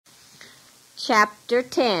Chapter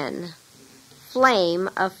 10.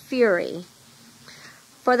 Flame of Fury.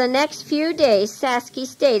 For the next few days, Sasky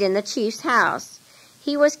stayed in the chief's house.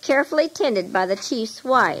 He was carefully tended by the chief's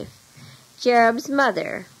wife, Jerub's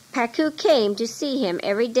mother. Paku came to see him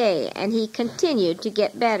every day, and he continued to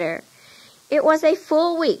get better. It was a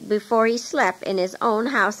full week before he slept in his own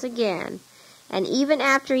house again, and even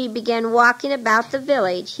after he began walking about the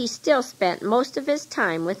village, he still spent most of his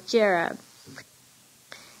time with Jerub.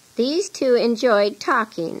 These two enjoyed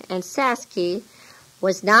talking, and Sasky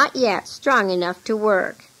was not yet strong enough to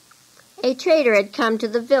work. A trader had come to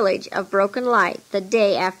the village of Broken Light the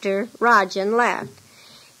day after Rajan left.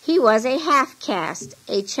 He was a half-caste,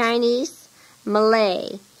 a Chinese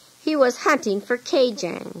Malay. He was hunting for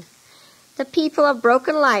Kajang. The people of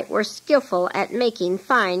Broken Light were skillful at making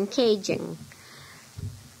fine Kajang.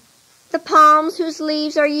 The palms whose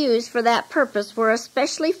leaves are used for that purpose were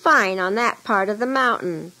especially fine on that part of the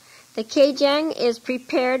mountain. The Kajang is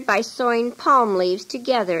prepared by sewing palm leaves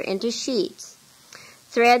together into sheets.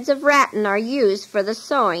 Threads of rattan are used for the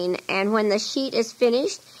sewing, and when the sheet is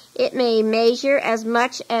finished, it may measure as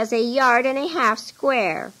much as 1.5 yards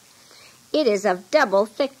square. It is of double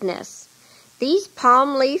thickness. These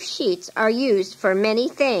palm leaf sheets are used for many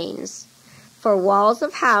things: for walls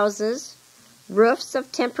of houses, roofs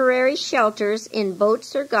of temporary shelters in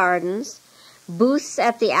boats or gardens, booths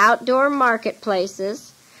at the outdoor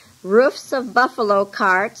marketplaces, roofs of buffalo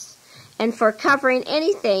carts, and for covering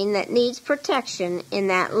anything that needs protection in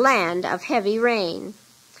that land of heavy rain.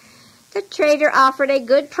 The trader offered a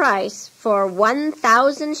good price for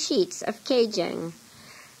 1,000 sheets of Kajang.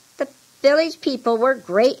 The village people were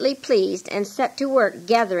greatly pleased and set to work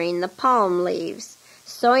gathering the palm leaves,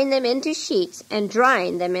 sewing them into sheets, and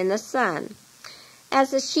drying them in the sun.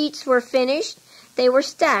 As the sheets were finished, they were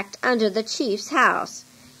stacked under the chief's house,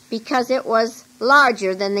 because it was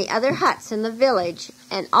larger than the other huts in the village,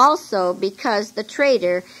 and also because the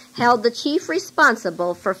trader held the chief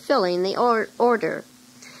responsible for filling the order.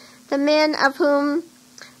 The men, of whom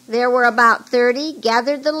there were about 30,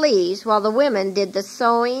 gathered the leaves, while the women did the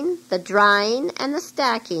sewing, the drying, and the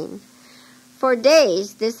stacking. For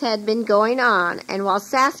days this had been going on, and while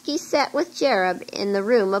Sasky sat with Jerub in the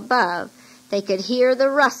room above, they could hear the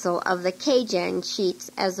rustle of the Kajang sheets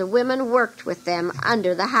as the women worked with them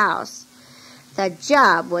under the house. The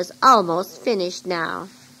job was almost finished now.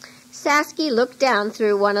 Sasky looked down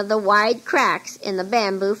through one of the wide cracks in the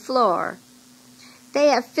bamboo floor. "They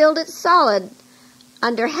have filled it solid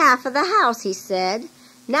under half of the house," he said.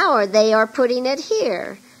 "Now they are putting it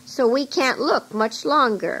here, so we can't look much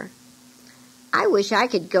longer." "I wish I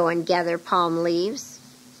could go and gather palm leaves."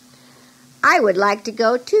 "I would like to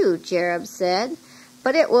go too," Jerub said,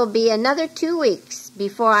 "but it will be another 2 weeks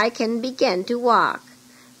before I can begin to walk.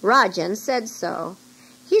 Rajan said so."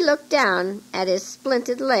 He looked down at his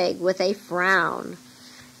splinted leg with a frown.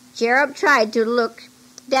 Jerub tried to look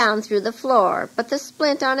down through the floor, but the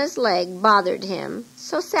splint on his leg bothered him,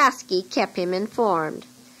 so Sasky kept him informed.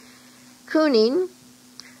 Kuning,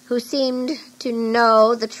 who seemed to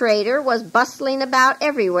know the trader, was bustling about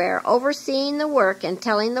everywhere, overseeing the work and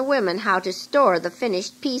telling the women how to store the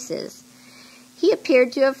finished pieces. He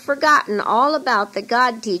appeared to have forgotten all about the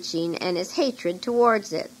God teaching and his hatred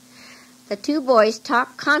towards it. The two boys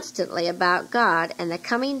talked constantly about God and the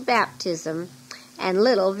coming baptism and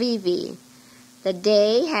little Vivi. The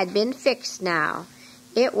day had been fixed now.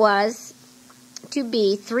 It was to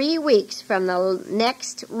be 3 weeks from the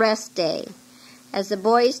next rest day. As the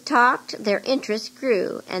boys talked, their interest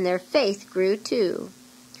grew, and their faith grew too.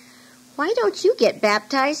 "Why don't you get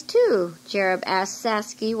baptized too?" Jerub asked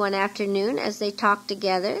Sasky one afternoon as they talked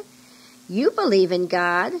together. "You believe in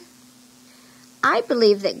God." "I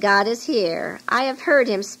believe that God is here. I have heard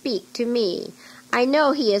him speak to me. I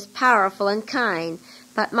know he is powerful and kind,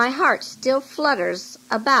 but my heart still flutters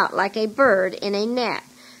about like a bird in a net,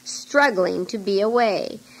 struggling to be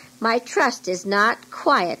away. My trust is not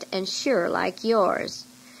quiet and sure like yours."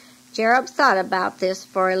 Jerub thought about this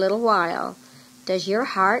for a little while. "Does your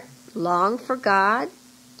heart long for God?"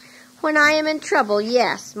 "When I am in trouble,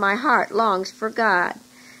 yes, my heart longs for God.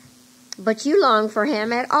 But you long for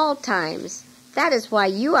him at all times. That is why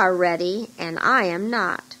you are ready, and I am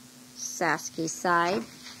not." Sasky sighed.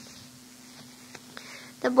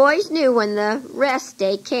 The boys knew when the rest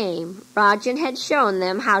day came. Rajan had shown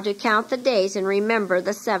them how to count the days and remember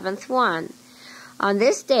the 7th one. On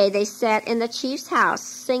this day they sat in the chief's house,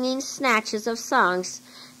 singing snatches of songs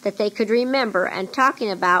that they could remember and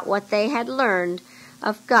talking about what they had learned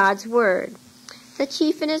of God's word. The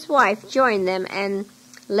chief and his wife joined them and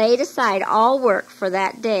laid aside all work for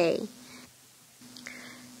that day.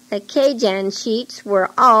 The Kajang sheets were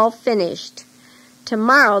all finished.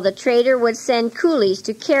 Tomorrow the trader would send coolies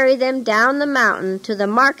to carry them down the mountain to the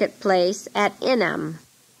marketplace at Inam.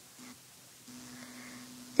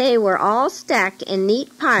 They were all stacked in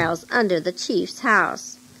neat piles under the chief's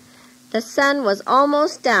house. The sun was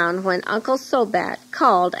almost down when Uncle Sobat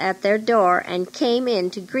called at their door and came in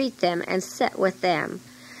to greet them and sit with them.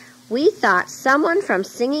 "We thought someone from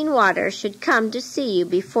Singing Water should come to see you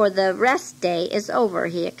before the rest day is over,"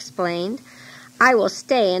 he explained. "I will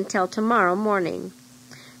stay until tomorrow morning."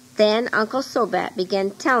 Then Uncle Sobat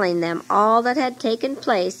began telling them all that had taken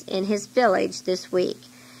place in his village this week,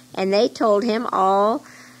 and they told him all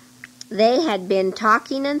they had been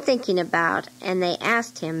talking and thinking about, and they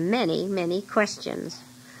asked him many, many questions.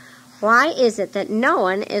 "Why is it that no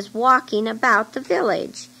one is walking about the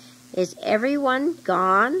village? Is everyone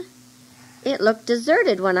gone? It looked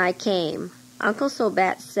deserted when I came," Uncle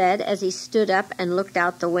Sobat said as he stood up and looked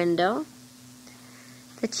out the window.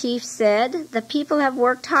 The chief said, "The people have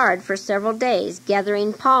worked hard for several days,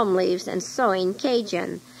 gathering palm leaves and sowing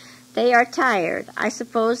Cajun. They are tired. I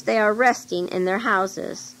suppose they are resting in their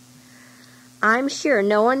houses." "I'm sure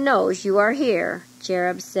no one knows you are here,"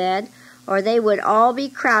 Jerab said, "or they would all be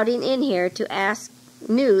crowding in here to ask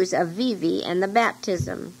news of Vivi and the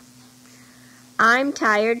baptism." "I'm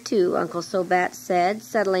tired too," Uncle Sobat said,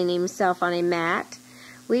 settling himself on a mat.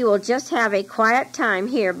 "We will just have a quiet time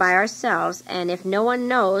here by ourselves, and if no one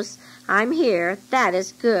knows I'm here, that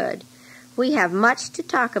is good. We have much to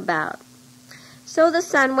talk about." So the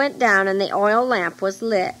sun went down and the oil lamp was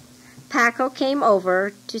lit. Paco came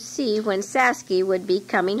over to see when Sasky would be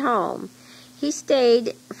coming home. He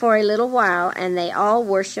stayed for a little while, and they all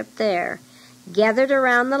worshipped there, gathered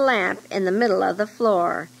around the lamp in the middle of the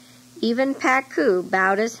floor. Even Pacu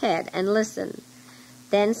bowed his head and listened.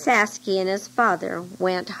 Then Sasky and his father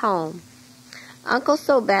went home. Uncle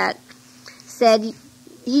Sobat said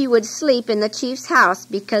he would sleep in the chief's house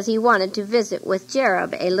because he wanted to visit with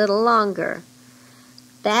Jerab a little longer.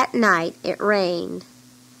 That night it rained.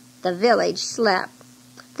 The village slept.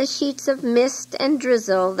 The sheets of mist and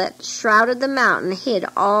drizzle that shrouded the mountain hid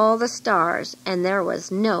all the stars, and there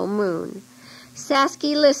was no moon.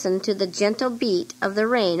 Sasky listened to the gentle beat of the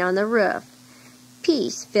rain on the roof.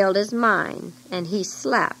 Peace filled his mind, and he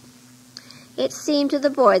slept. It seemed to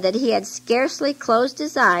the boy that he had scarcely closed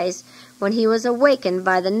his eyes when he was awakened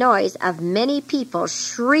by the noise of many people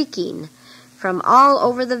shrieking from all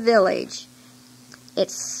over the village.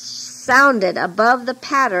 It sounded above the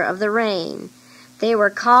patter of the rain. They were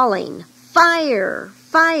calling, "Fire!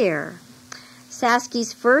 Fire!"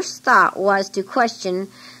 Sasky's first thought was to question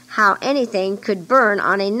how anything could burn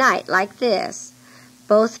on a night like this.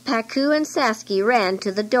 Both Pacu and Sasky ran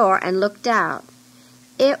to the door and looked out.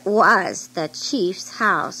 It was the chief's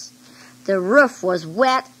house. The roof was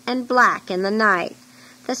wet and black in the night.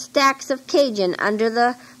 The stacks of Cajun under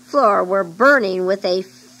the floor were burning with a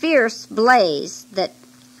fierce blaze that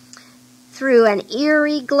threw an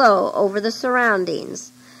eerie glow over the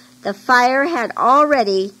surroundings. The fire had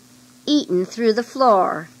already eaten through the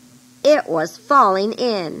floor. It was falling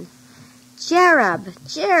in. "Jerab!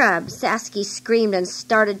 Jerab!" Sasky screamed and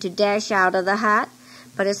started to dash out of the hut,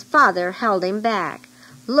 but his father held him back.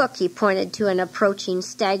 "Look," he pointed to an approaching,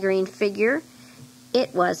 staggering figure.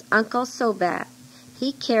 It was Uncle Sobat.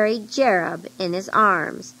 He carried Jerab in his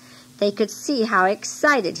arms. They could see how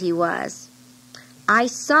excited he was. I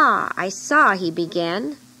saw, he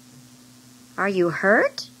began. "Are you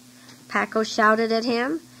hurt?" Paco shouted at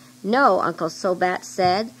him. "No," Uncle Sobat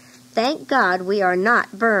said. "Thank God we are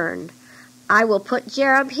not burned. I will put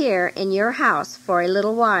Jerab here in your house for a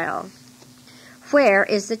little while." "Where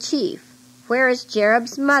is the chief? Where is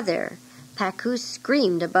Jerab's mother?" Pacu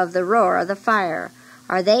screamed above the roar of the fire.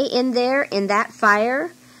 "Are they in there in that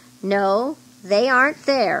fire?" "No, they aren't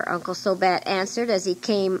there," Uncle Sobat answered as he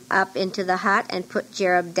came up into the hut and put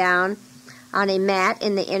Jerab down on a mat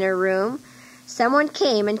in the inner room. Someone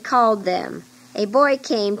came and called them. A boy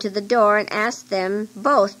came to the door and asked them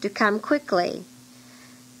both to come quickly.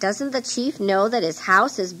 "Doesn't the chief know that his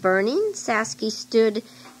house is burning?" Sasky stood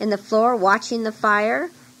in the floor watching the fire.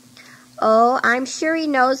 "Oh, I'm sure he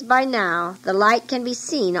knows by now. The light can be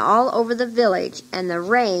seen all over the village, and the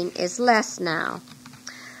rain is less now.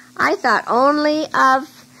 I thought only of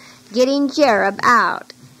getting Jerab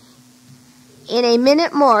out. In a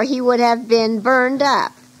minute more he would have been burned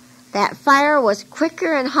up. That fire was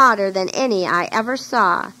quicker and hotter than any I ever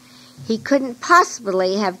saw. He couldn't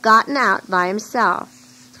possibly have gotten out by himself."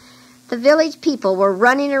 The village people were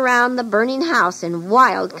running around the burning house in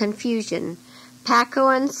wild confusion. Paco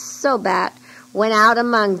and Sobat went out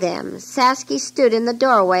among them. Sasky stood in the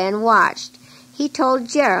doorway and watched. He told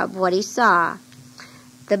Jerab what he saw.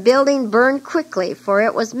 The building burned quickly, for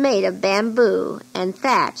it was made of bamboo and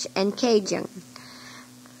thatch and cajon.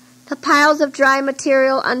 The piles of dry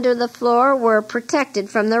material under the floor were protected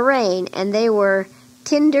from the rain, and they were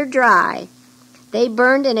tinder dry. They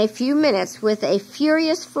burned in a few minutes with a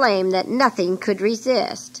furious flame that nothing could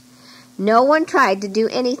resist. No one tried to do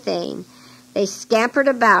anything. They scampered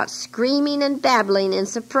about, screaming and babbling in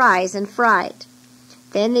surprise and fright.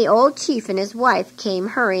 Then the old chief and his wife came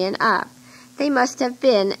hurrying up. They must have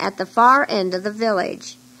been at the far end of the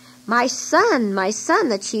village. My son,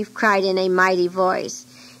 the chief cried in a mighty voice.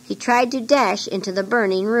 He tried to dash into the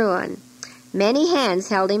burning ruin. Many hands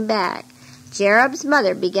held him back. Jerub's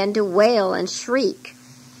mother began to wail and shriek.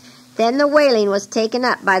 Then the wailing was taken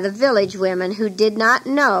up by the village women, who did not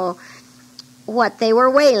know what they were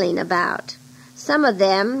wailing about. Some of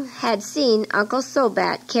them had seen Uncle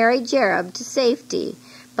Sobat carry Jerub to safety,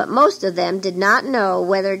 but most of them did not know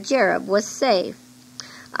whether Jerub was safe.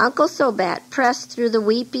 Uncle Sobat pressed through the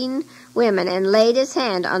weeping women and laid his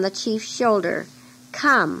hand on the chief's shoulder.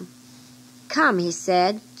 Come, he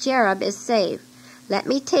said. Jerub is safe. Let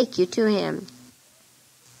me take you to him.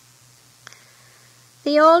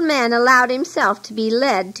 The old man allowed himself to be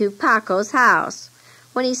led to Paco's house.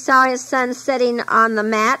 When he saw his son sitting on the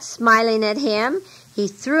mat smiling at him, he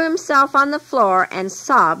threw himself on the floor and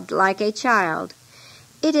sobbed like a child.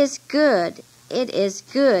 It is good,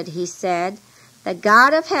 he said. The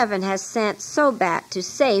God of heaven has sent Sobat to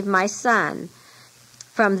save my son.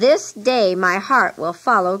 From this day my heart will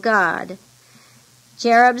follow God.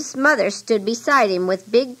 Jerub's mother stood beside him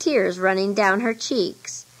with big tears running down her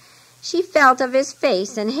cheeks. She felt of his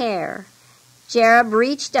face and hair. Jerub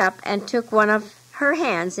reached up and took one of her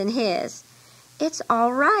hands in his. It's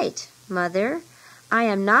all right, Mother. I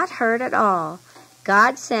am not hurt at all.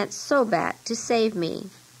 God sent Sobat to save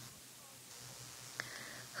me.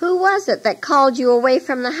 Who was it that called you away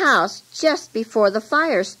from the house just before the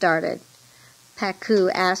fire started?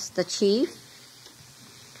 Pacu asked the chief.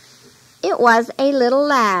 It was a little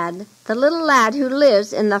lad, the little lad who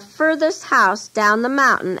lives in the furthest house down the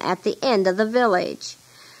mountain at the end of the village.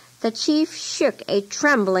 The chief shook a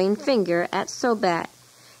trembling finger at Sobat.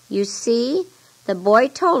 You see, the boy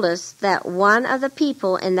told us that one of the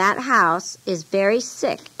people in that house is very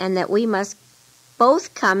sick and that we must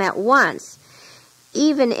both come at once,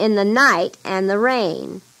 even in the night and the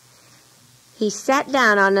rain. He sat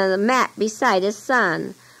down on the mat beside his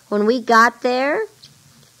son. When we got there,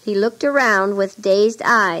 he looked around with dazed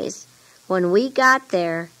eyes. When we got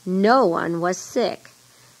there, no one was sick.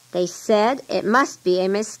 They said it must be a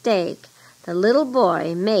mistake. The little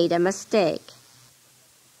boy made a mistake.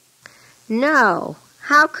 No,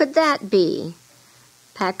 how could that be?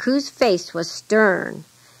 Pacu's face was stern.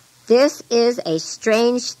 This is a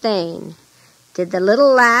strange thing. Did the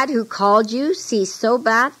little lad who called you see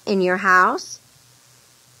Sobat in your house?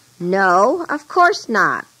 No, of course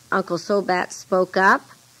not, Uncle Sobat spoke up.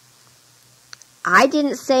 I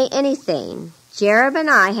didn't say anything. Jerub and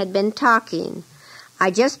I had been talking.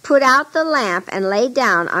 I just put out the lamp and lay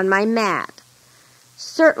down on my mat.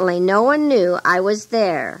 Certainly no one knew I was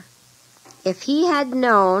there. If he had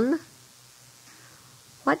known...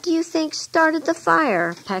 What do you think started the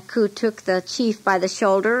fire? Pacu took the chief by the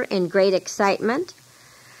shoulder in great excitement.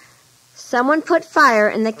 Someone put fire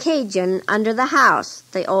in the cajon under the house,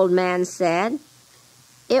 the old man said.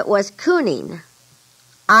 It was Kooning.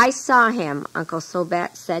 I saw him, Uncle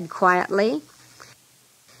Sobat said quietly.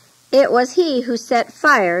 It was he who set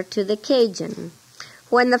fire to the cajon.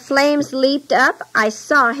 When the flames leaped up, I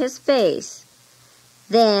saw his face.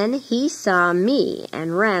 Then he saw me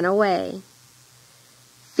and ran away.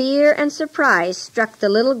 Fear and surprise struck the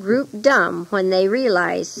little group dumb when they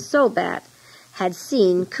realized Sobat had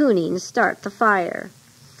seen Kooning start the fire.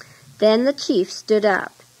 Then the chief stood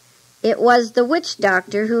up. It was the witch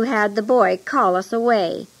doctor who had the boy call us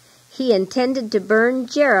away. He intended to burn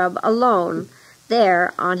Jerub alone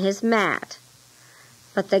there on his mat.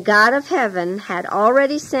 But the God of heaven had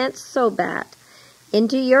already sent Sobat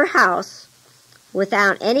into your house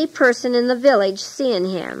without any person in the village seeing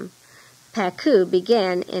him. Pacu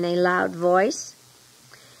began in a loud voice.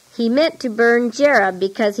 He meant to burn Jerub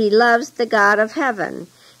because he loves the God of heaven.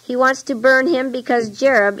 He wants to burn him because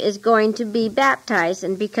Jerub is going to be baptized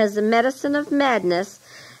and because the medicine of madness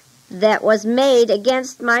that was made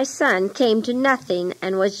against my son came to nothing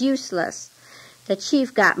and was useless. The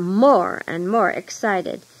chief got more and more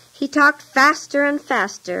excited. He talked faster and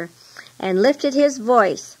faster and lifted his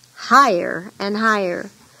voice higher and higher.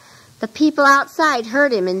 The people outside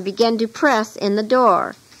heard him and began to press in the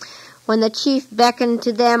door. When the chief beckoned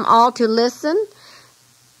to them all to listen,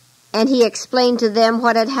 And he explained to them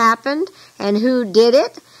what had happened and who did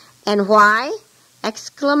it and why.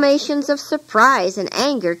 Exclamations of surprise and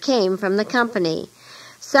anger came from the company.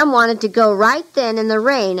 Some wanted to go right then in the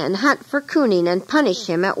rain and hunt for Koonin and punish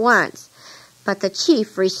him at once. But the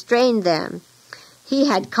chief restrained them. He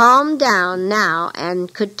had calmed down now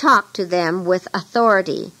and could talk to them with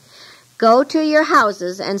authority. "Go to your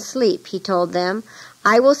houses and sleep," he told them.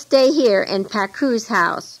 "I will stay here in Paku's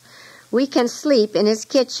house. We can sleep in his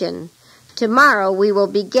kitchen. Tomorrow we will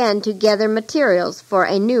begin to gather materials for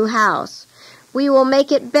a new house. We will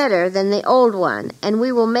make it better than the old one, and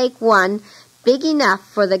we will make one big enough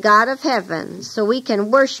for the God of heaven so we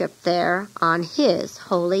can worship there on his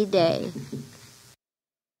holy day."